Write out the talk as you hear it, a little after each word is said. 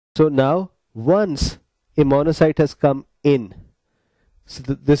So now once a monocyte has come in, so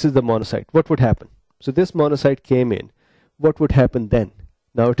this is the monocyte, what would happen? So this monocyte came in, what would happen then?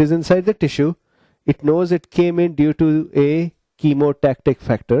 Now it is inside the tissue, it knows it came in due to a chemotactic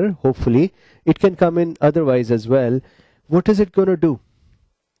factor, hopefully it can come in otherwise as well. What is it going to do?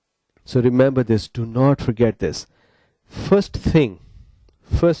 So remember this, do not forget this. First thing,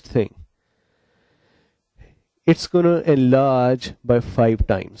 it's going to enlarge by 5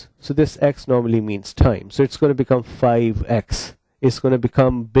 times. So this x normally means time. So it's going to become 5x. It's going to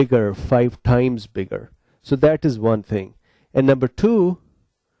become bigger, 5 times bigger. So that is one thing. And number 2,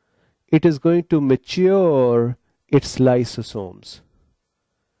 it is going to mature its lysosomes.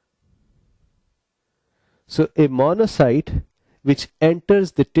 So a monocyte which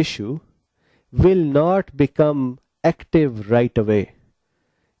enters the tissue will not become active right away.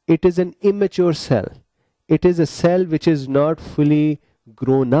 It is an immature cell. It is a cell which is not fully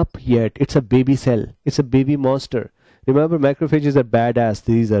grown up yet. It's a baby cell. It's a baby monster. Remember, macrophages are badass.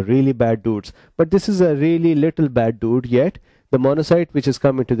 These are really bad dudes. But this is a really little bad dude yet. The monocyte which has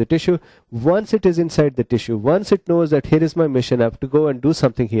come into the tissue, once it is inside the tissue, once it knows that here is my mission, I have to go and do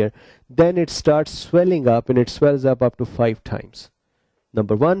something here, then it starts swelling up, and it swells up to 5 times.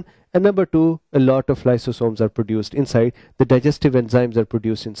 Number 1. And number 2, a lot of lysosomes are produced inside. The digestive enzymes are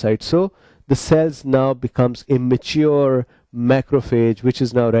produced inside. So the cells now becomes a mature macrophage which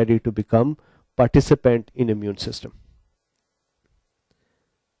is now ready to become participant in immune system.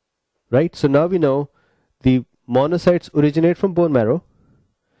 Right? So now we know the monocytes originate from bone marrow.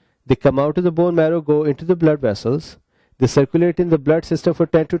 They come out of the bone marrow, go into the blood vessels. They circulate in the blood system for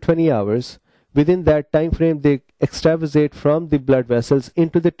 10 to 20 hours. Within that time frame, they extravasate from the blood vessels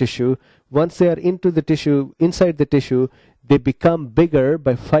into the tissue. Once they are into the tissue, inside the tissue, they become bigger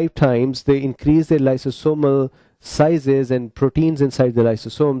by 5 times. They increase their lysosomal sizes and proteins inside the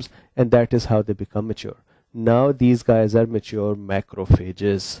lysosomes, and that is how they become mature. Now these guys are mature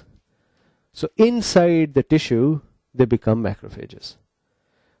macrophages. So inside the tissue, they become macrophages.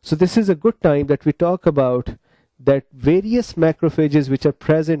 So this is a good time that we talk about that various macrophages which are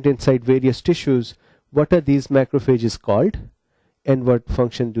present inside various tissues, what are these macrophages called and what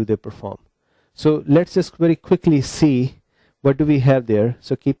function do they perform? So let's just very quickly see what do we have there.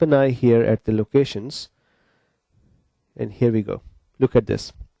 So keep an eye here at the locations, and here we go. Look at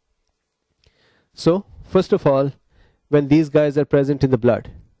this. So first of all, when these guys are present in the blood,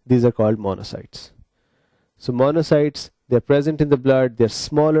 these are called monocytes. So monocytes, they're present in the blood, they're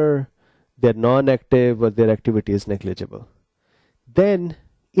smaller, they're non-active, or their activity is negligible. Then,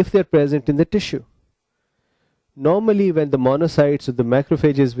 if they're present in the tissue, normally when the monocytes or the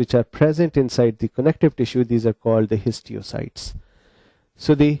macrophages which are present inside the connective tissue, these are called the histiocytes.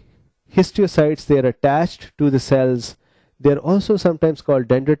 So the histiocytes, they are attached to the cells. They're also sometimes called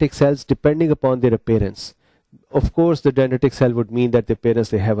dendritic cells depending upon their appearance. Of course, the dendritic cell would mean that the appearance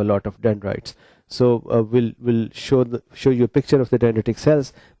they have a lot of dendrites. So we'll show you a picture of the dendritic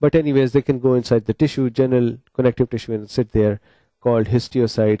cells. But anyways, they can go inside the tissue, general connective tissue, and sit there, called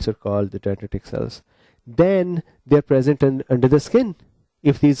histiocytes or called the dendritic cells. Then they're present under the skin.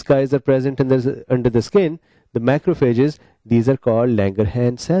 If these guys are present under the skin, the macrophages, these are called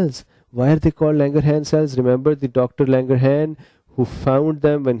Langerhans cells. Why are they called Langerhans cells? Remember the Dr. Langerhans who found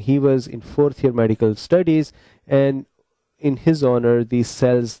them when he was in 4th year medical studies, and in his honor, these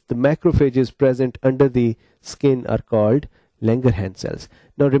cells, the macrophages present under the skin, are called Langerhans cells.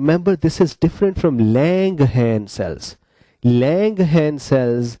 Now remember, this is different from Langerhans cells. Langerhans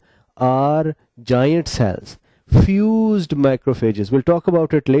cells are giant cells, fused macrophages. We'll talk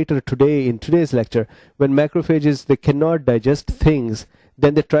about it later today in today's lecture. When macrophages, they cannot digest things,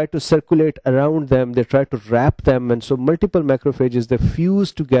 then they try to circulate around them, they try to wrap them, and so multiple macrophages, they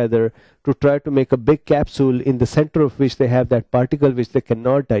fuse together to try to make a big capsule in the center of which they have that particle which they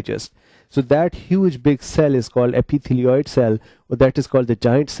cannot digest. So that huge big cell is called epithelioid cell, or that is called the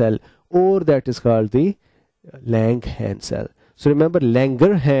giant cell, or that is called the Langerhans cell. So remember,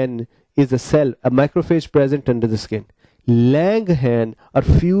 Langerhans is a cell, a macrophage present under the skin. Langerhans are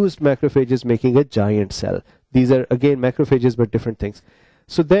fused macrophages making a giant cell. These are again macrophages but different things.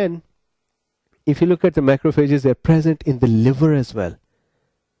 So then, if you look at the macrophages, they're present in the liver as well.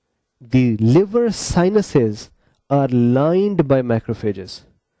 The liver sinuses are lined by macrophages.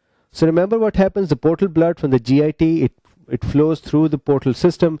 So remember what happens, the portal blood from the GIT, it flows through the portal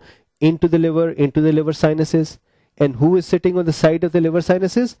system into the liver sinuses. And who is sitting on the side of the liver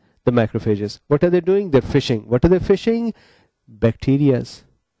sinuses? The macrophages. What are they doing? They're fishing. What are they fishing? Bacteria,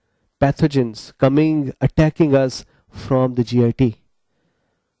 pathogens coming, attacking us from the GIT.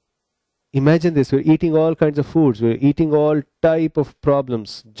 Imagine this, we're eating all kinds of foods, we're eating all type of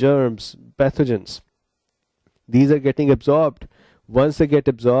problems, germs, pathogens. These are getting absorbed. Once they get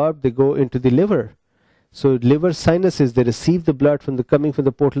absorbed, they go into the liver. So liver sinuses, they receive the blood coming from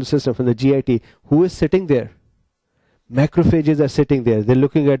the portal system, from the GIT. Who is sitting there? Macrophages are sitting there. They're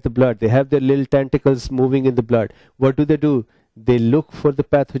looking at the blood. They have their little tentacles moving in the blood. What do? They look for the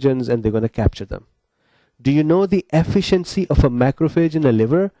pathogens and they're going to capture them. Do you know the efficiency of a macrophage in the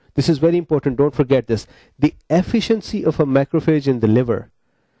liver? This is very important. Don't forget this. The efficiency of a macrophage in the liver.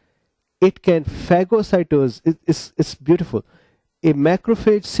 It can phagocytose. It's beautiful. A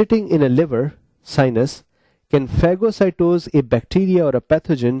macrophage sitting in a liver sinus can phagocytose a bacteria or a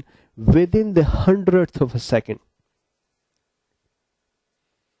pathogen within the 100th of a second.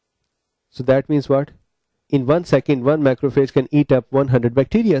 So that means what? In 1 second, one macrophage can eat up 100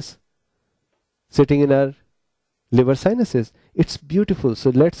 bacteria sitting in our liver sinuses. It's beautiful. So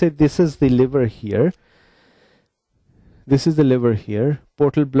let's say this is the liver here. This is the liver here.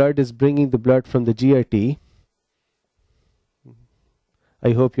 Portal blood is bringing the blood from the GIT.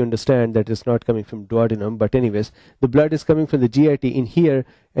 I hope you understand that it's not coming from duodenum, but anyways, the blood is coming from the GIT in here,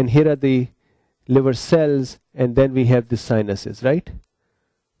 and here are the liver cells, and then we have the sinuses, right?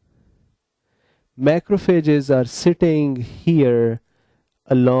 Macrophages are sitting here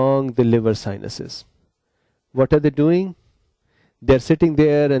along the liver sinuses. What are they doing? They're sitting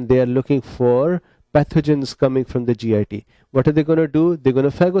there and they are looking for pathogens coming from the GIT. What are they going to do? They're going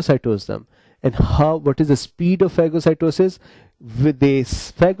to phagocytose them. And what is the speed of phagocytosis? They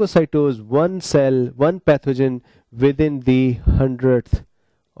phagocytose one cell, one pathogen within the 100th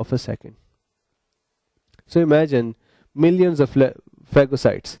of a second. So imagine millions of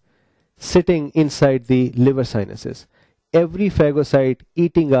phagocytes sitting inside the liver sinuses. Every phagocyte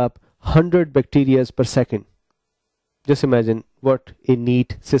eating up 100 bacteria per second. Just imagine what a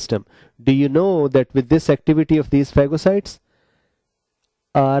neat system. Do you know that with this activity of these phagocytes,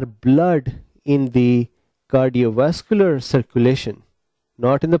 our blood in the cardiovascular circulation,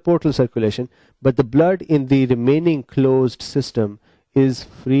 not in the portal circulation, but the blood in the remaining closed system is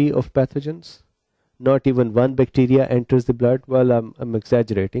free of pathogens? Not even one bacteria enters the blood. Well, I'm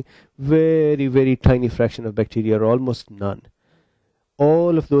exaggerating. Very, very tiny fraction of bacteria, or almost none.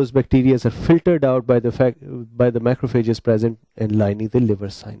 All of those bacteria are filtered out by the macrophages present and lining the liver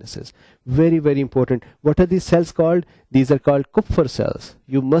sinuses. Very, very important. What are these cells called? These are called Kupffer cells.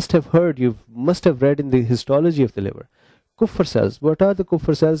 You must have heard, you must have read in the histology of the liver. Kupffer cells. What are the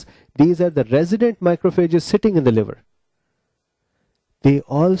Kupffer cells? These are the resident macrophages sitting in the liver. They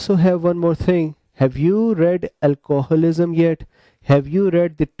also have one more thing. Have you read alcoholism yet? Have you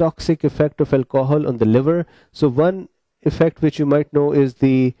read the toxic effect of alcohol on the liver? So one effect which you might know is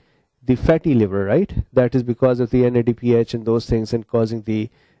the fatty liver, right? That is because of the NADPH and those things, and causing the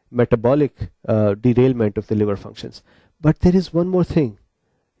metabolic derailment of the liver functions. But there is one more thing.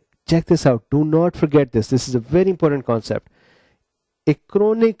 Check this out. Do not forget this. This is a very important concept. A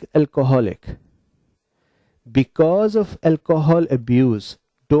chronic alcoholic, because of alcohol abuse,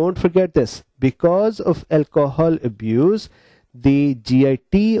 don't forget this, because of alcohol abuse, the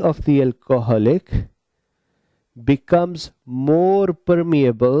GIT of the alcoholic becomes more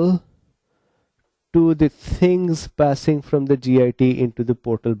permeable to the things passing from the GIT into the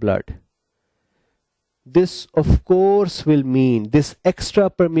portal blood. This, of course, will mean this extra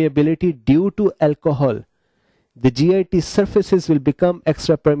permeability due to alcohol. The GIT surfaces will become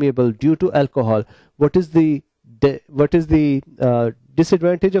extra permeable due to alcohol. What is the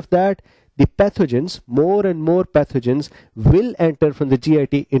disadvantage of that? The pathogens, more and more pathogens, will enter from the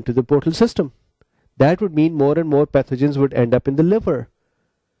GIT into the portal system. That would mean more and more pathogens would end up in the liver.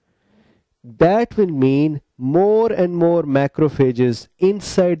 That will mean more and more macrophages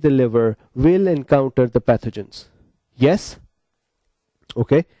inside the liver will encounter the pathogens. Yes?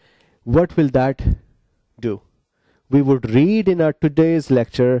 Okay. What will that do? We would read in our today's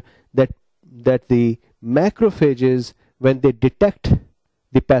lecture that the macrophages, when they detect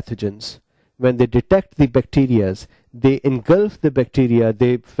the pathogens, when they detect the bacteria, they engulf the bacteria,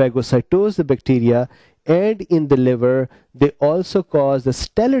 they phagocytose the bacteria, and in the liver, they also cause the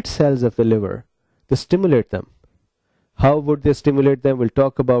stellate cells of the liver to stimulate them. How would they stimulate them? We'll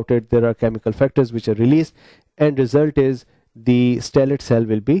talk about it. There are chemical factors which are released, and result is the stellate cell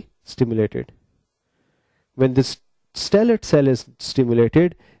will be stimulated. When this stellate cell is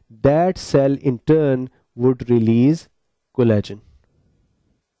stimulated, that cell in turn would release collagen.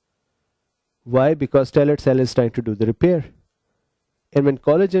 Why? Because stellate cell is trying to do the repair. And when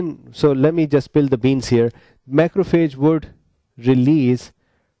collagen, so let me just spill the beans here, macrophage would release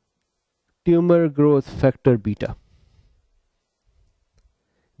tumor growth factor beta.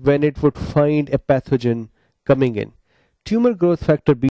 when it would find a pathogen coming in. Tumor growth factor